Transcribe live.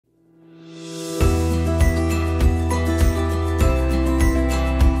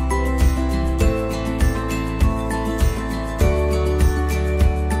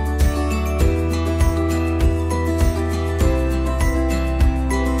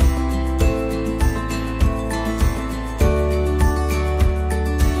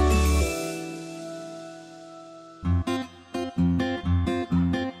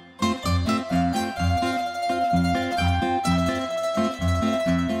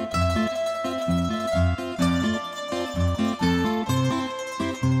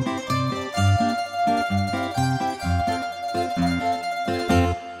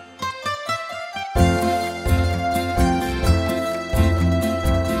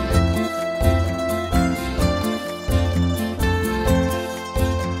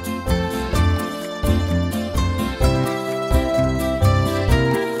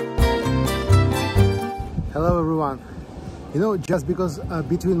know, just because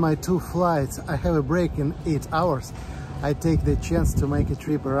between my two flights I have a break in 8 hours, I take the chance to make a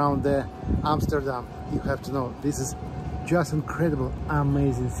trip around Amsterdam. You have to know, this is just incredible,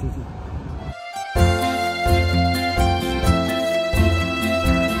 amazing city.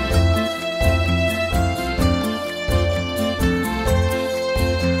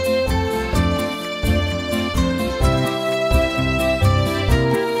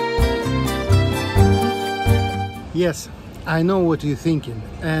 Yes, I know what you're thinking,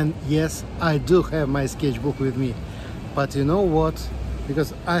 and yes, I do have my sketchbook with me. But you know what?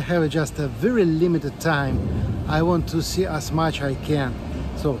 Because I have just a very limited time, I want to see as much I can.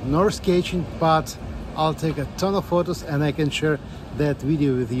 So no sketching, but I'll take a ton of photos and I can share that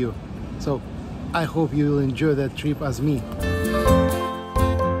video with you. So I hope you will enjoy that trip as me.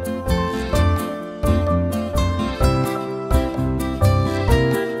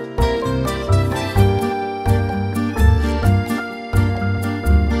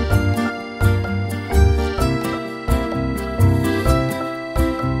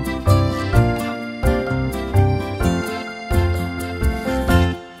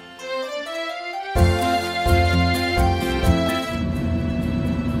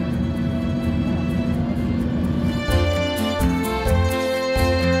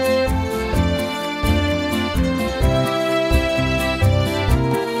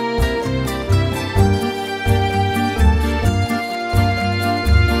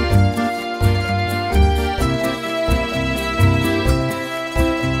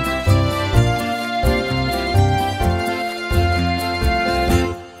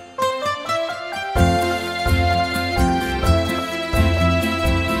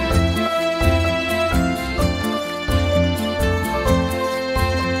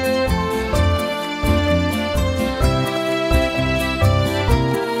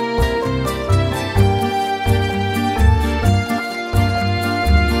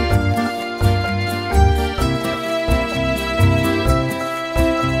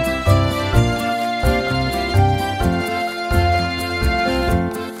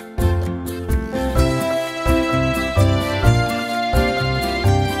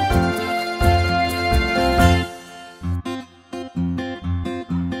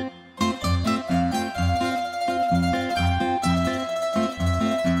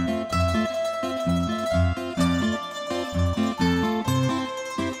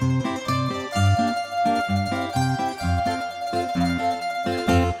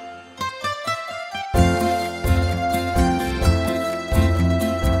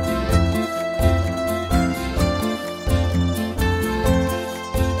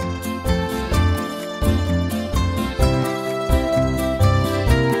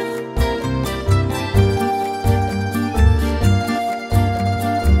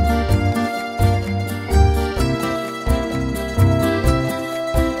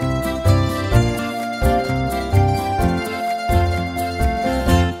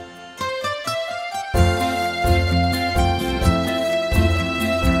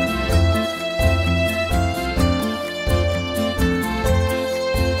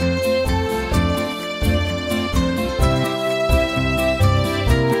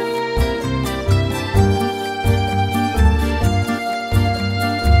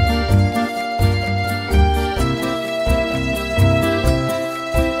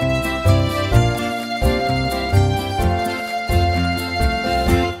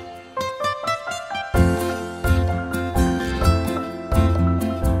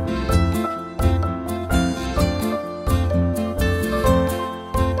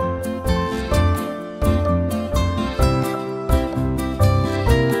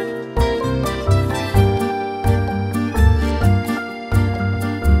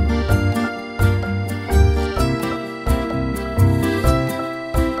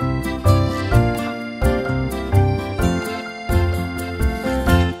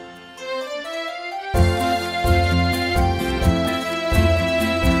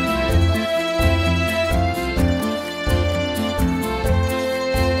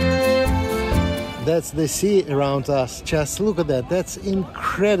 That's the sea around us. Just look at that. That's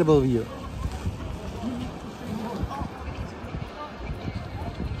incredible view.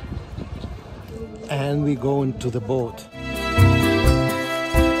 And we go into the boat.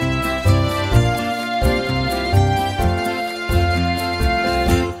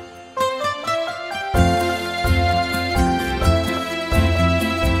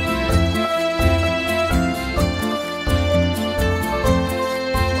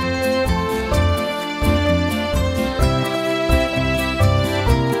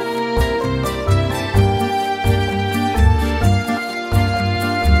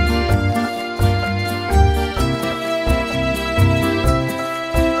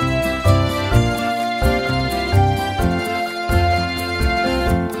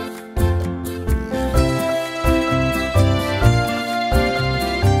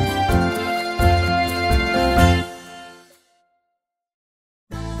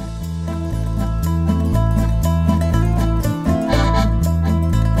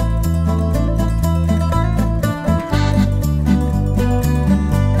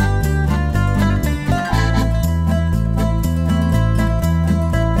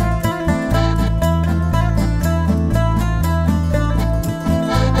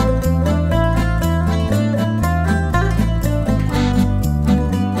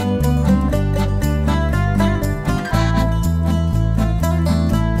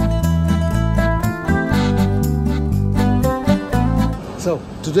 So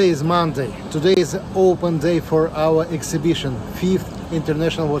today is Monday. Today is an open day for our exhibition, Fifth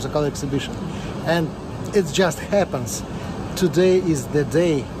International Watercolor Exhibition. And it just happens. Today is the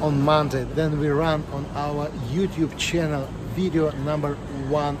day on Monday. Then we run on our YouTube channel video number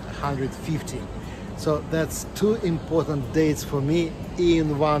 150. So that's two important dates for me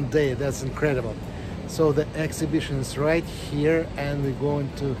in one day. That's incredible. So the exhibition is right here and we're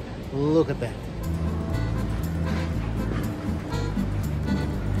going to look at that.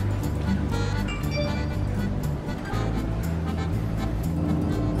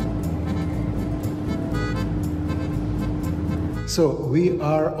 So we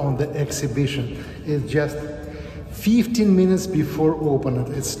are on the exhibition. It's just 15 minutes before opening.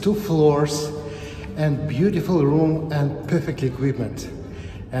 It's 2 floors and beautiful room and perfect equipment.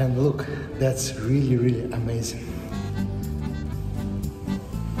 And look, that's really, really amazing.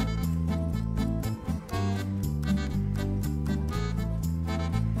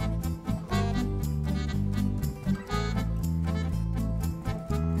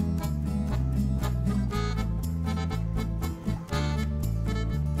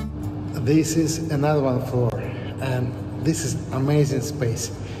 This is another one floor, and this is amazing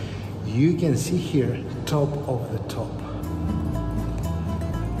space. You can see here top of the top.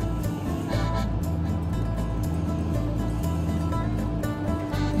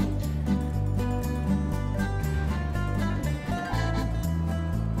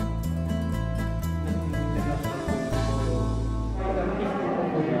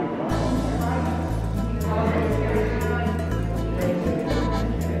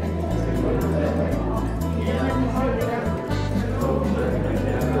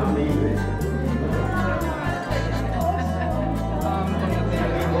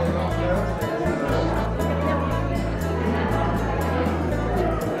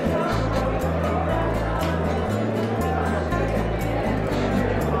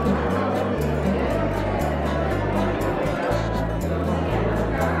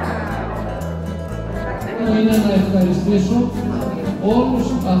 Είναι να ευχαριστήσω όλους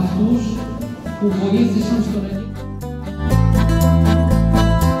αυτούς που βοήθησαν στον Αιγύπτο.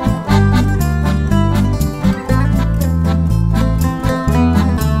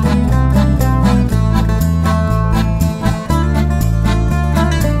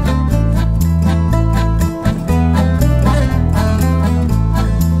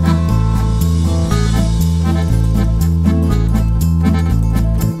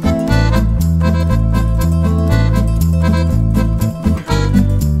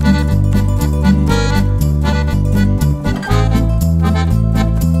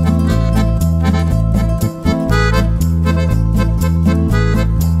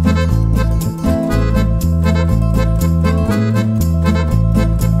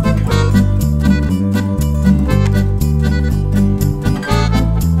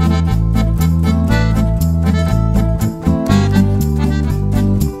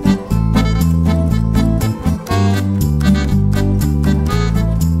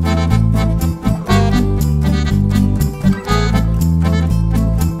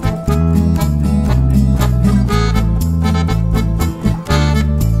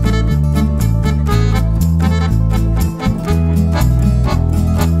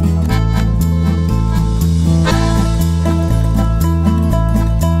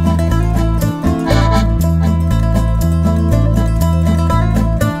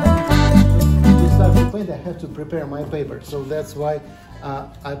 To prepare my paper, so that's why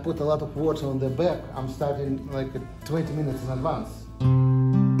I put a lot of water on the back. I'm starting like 20 minutes in advance.